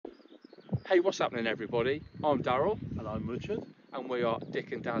Hey, what's happening, everybody? I'm Darryl. And I'm Richard. And we are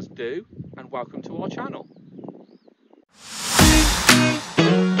Dick and Daz Do, and welcome to our channel.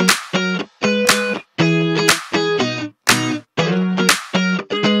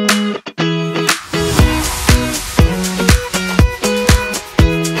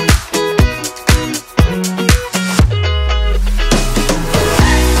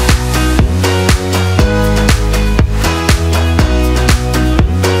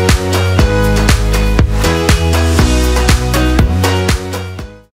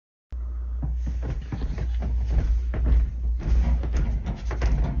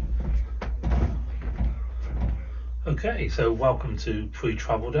 Okay, so welcome to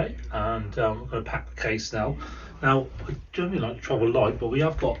pre-travel day, and I'm going to pack the case now. Now, I generally like to travel light, but we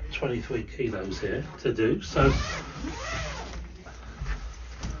have got 23 kilos here to do, so...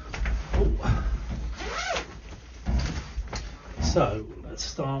 Oh. So, let's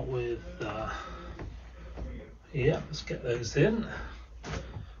start with... yeah, let's get those in.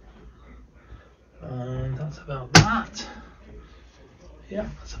 And that's about that. Yeah,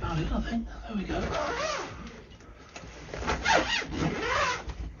 that's about it, I think. There we go.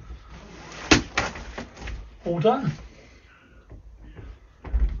 All done.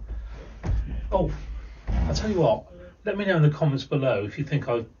 Oh, I'll tell you what, let me know in the comments below if you think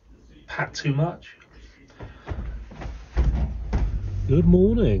I've packed too much. Good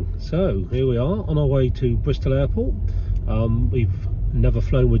morning. So here we are on our way to Bristol Airport. We've never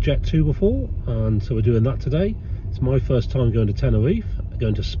flown with Jet2 before, and so we're doing that today. It's my first time going to Tenerife,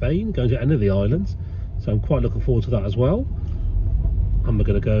 going to Spain, going to any of the islands, so I'm quite looking forward to that as well. And we're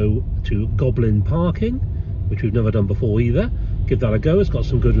going to go to Goblin Parking, which we've never done before either. Give that a go, it's got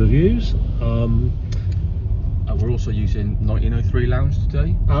some good reviews. And we're also using 1903 Lounge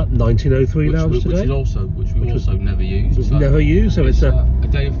today. 1903 Lounge today. Which we've also never used. We've never used, so it's a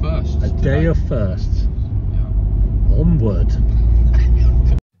day of firsts. A day of firsts. Yeah. Onward.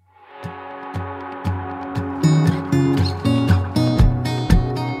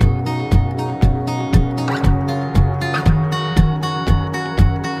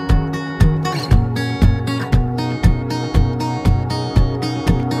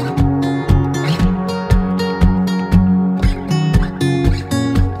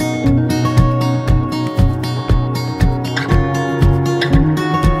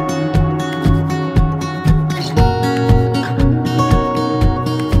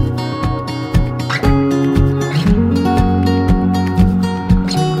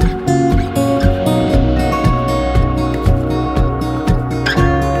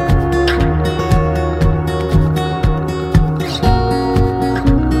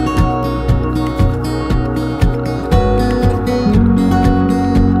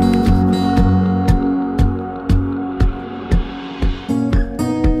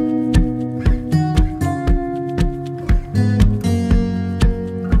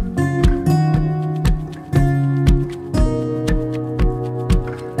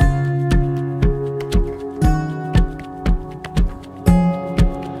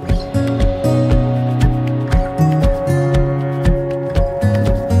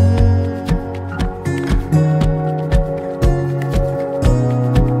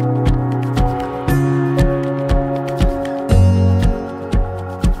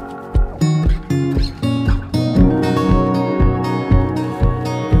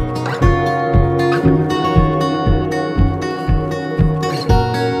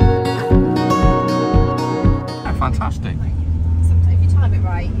 Fantastic. Sometimes if you time it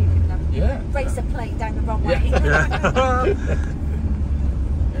right, you can race a plane down the wrong way.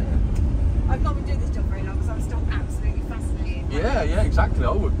 I've not been doing this job very long, so I'm still absolutely fascinated. Yeah, exactly.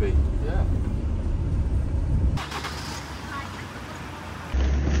 I would be. Yeah.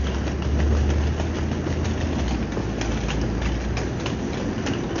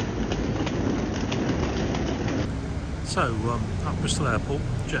 So, at Bristol Airport,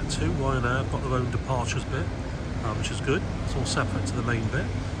 Jet2, Ryanair got their own departures bit, which is good. It's all separate to the main bit,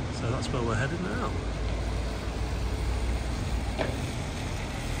 so that's where we're headed now.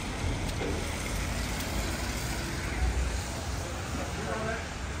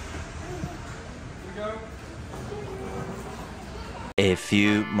 A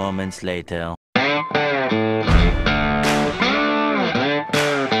few moments later.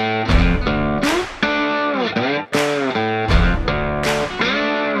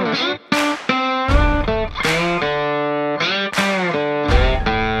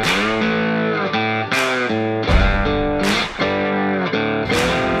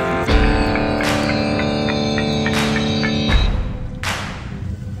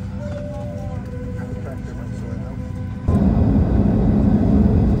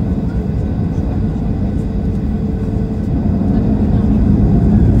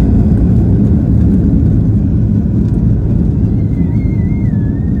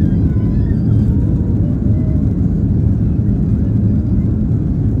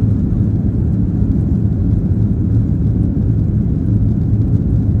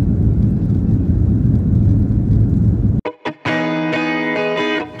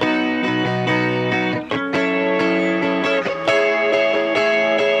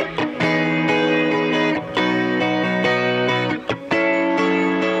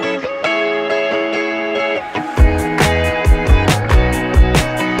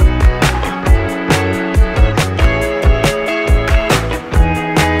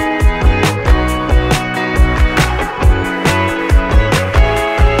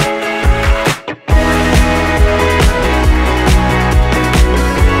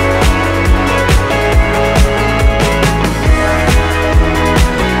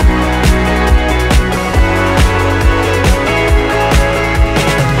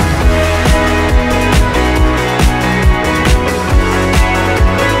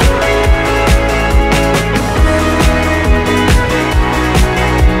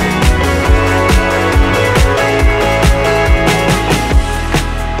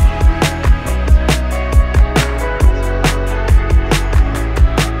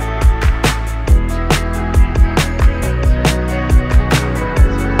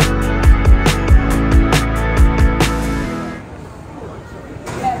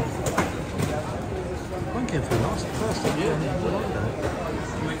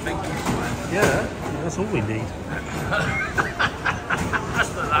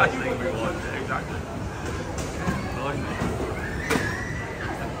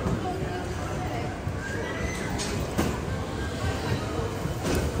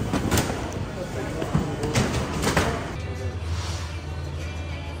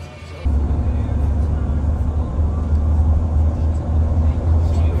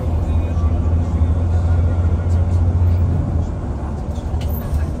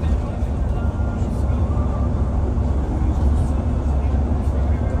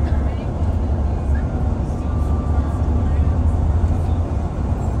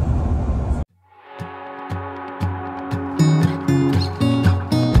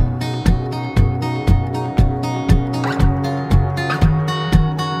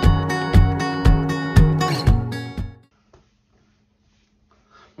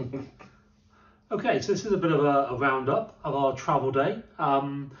 so this is a bit of a roundup of our travel day.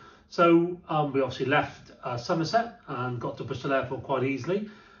 We obviously left Somerset and got to Bristol Airport quite easily.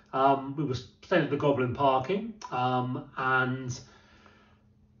 We were staying at the Goblin Parking, and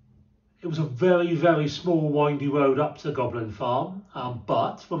it was a very, very small windy road up to the Goblin Farm,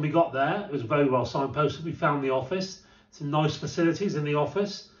 but when we got there, it was very well signposted. We found the office. Some nice facilities in the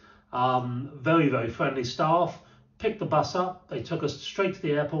office, very, very friendly staff. Picked the bus up, they took us straight to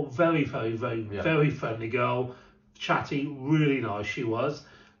the airport. Very, very, very, very friendly girl, chatty, really nice she was.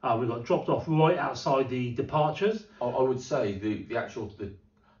 We got dropped off right outside the departures. I would say the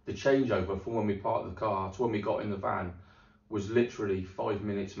changeover from when we parked the car to when we got in the van was literally 5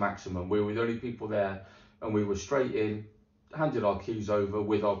 minutes maximum. We were the only people there, and we were straight in, handed our keys over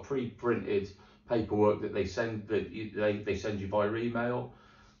with our pre-printed paperwork that they send they send you via email.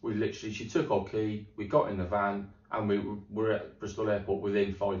 She took our key, we got in the van, and we were at Bristol Airport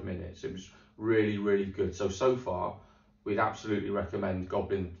within 5 minutes. It was really, really good. So far, we'd absolutely recommend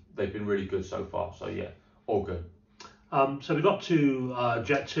Goblin. They've been really good so far. So yeah, all good. So we got to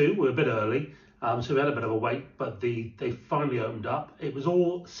Jet 2, we were a bit early, so we had a bit of a wait, but they finally opened up. It was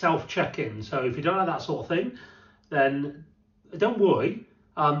all self-check-in, so if you don't have that sort of thing, then don't worry.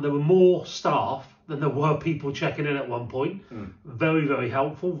 There were more staff than there were people checking in at one point. Very, very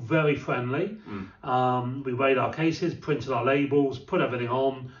helpful, very friendly. We weighed our cases, printed our labels, put everything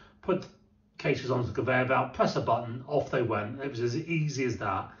on, put cases onto the conveyor belt, press a button, off they went. It was as easy as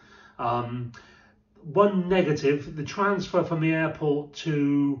that. One negative, the transfer from the airport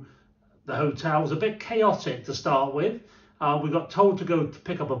to the hotel was a bit chaotic to start with. We got told to go to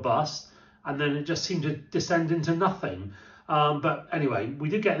pick up a bus, and then it just seemed to descend into nothing. But anyway, we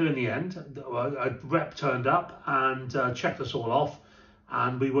did get there in the end. A rep turned up and checked us all off,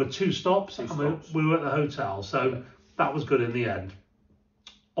 and we were two stops. We were at the hotel, so that was good in the end.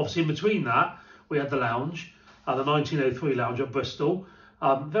 Obviously, in between that, we had the lounge, the 1903 lounge at Bristol.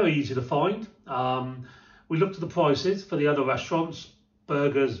 Very easy to find. We looked at the prices for the other restaurants,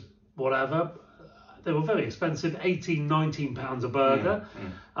 burgers, whatever. They were very expensive, £18-19 a burger.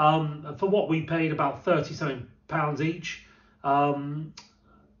 For what we paid, about £30-something each.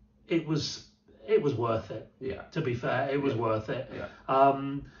 It was worth it. Yeah. To be fair, it was worth it. Yeah.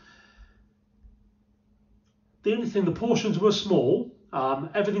 The only thing, the portions were small.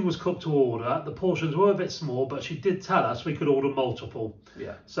 Everything was cooked to order. The portions were a bit small, but she did tell us we could order multiple.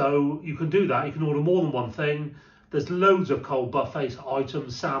 Yeah. So you can do that. You can order more than one thing. There's loads of cold buffet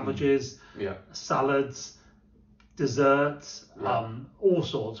items, sandwiches, salads, desserts, all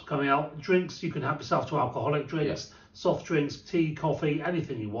sorts coming out. Drinks, you can help yourself to alcoholic drinks, soft drinks, tea, coffee,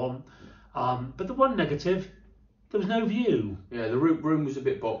 anything you want. But the one negative, there was no view. Yeah, the room was a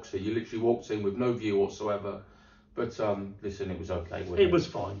bit boxy. You literally walked in with no view whatsoever. But listen, it was okay. It was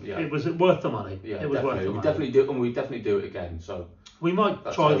fine. Yeah. It was worth the money. Yeah, it was worth the money. We definitely do it again. So we might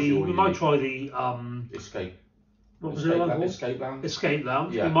try the escape. What was it called? Escape Lounge. Escape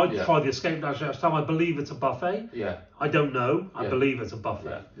Lounge. Yeah, we might try the Escape Lounge next time. I believe it's a buffet. Yeah. I don't know. I believe it's a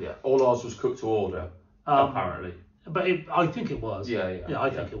buffet. Yeah. All ours was cooked to order, apparently. But I think it was. I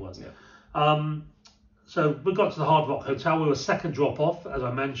think it was. Yeah. So we got to the Hard Rock Hotel. We were second drop off, as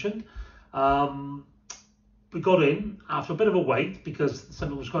I mentioned. We got in after a bit of a wait because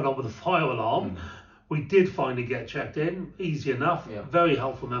something was going on with the fire alarm. We did finally get checked in, easy enough. Very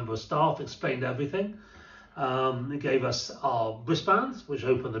helpful member of staff, explained everything. He gave us our wristbands, which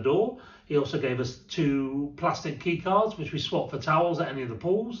opened the door. He also gave us 2 plastic key cards, which we swapped for towels at any of the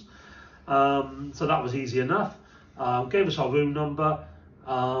pools. So that was easy enough. Gave us our room number,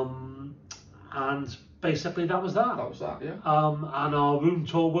 and basically that was that. That was that, yeah. And our room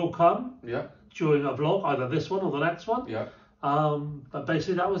tour will come during a vlog, either this one or the next one. Yeah. But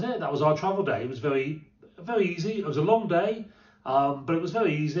basically that was it. That was our travel day. It was very, very easy. It was a long day, but it was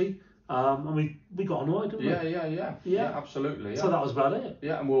very easy. And we got on all right, didn't we? Yeah, absolutely. Yeah. So that was about it.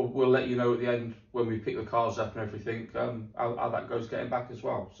 Yeah, and we'll let you know at the end when we pick the cars up and everything, how that goes getting back as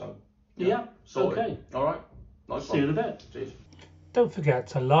well. So okay. All right. Nice one. See you in a bit. Cheers. Don't forget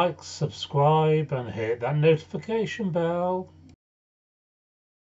to like, subscribe, and hit that notification bell.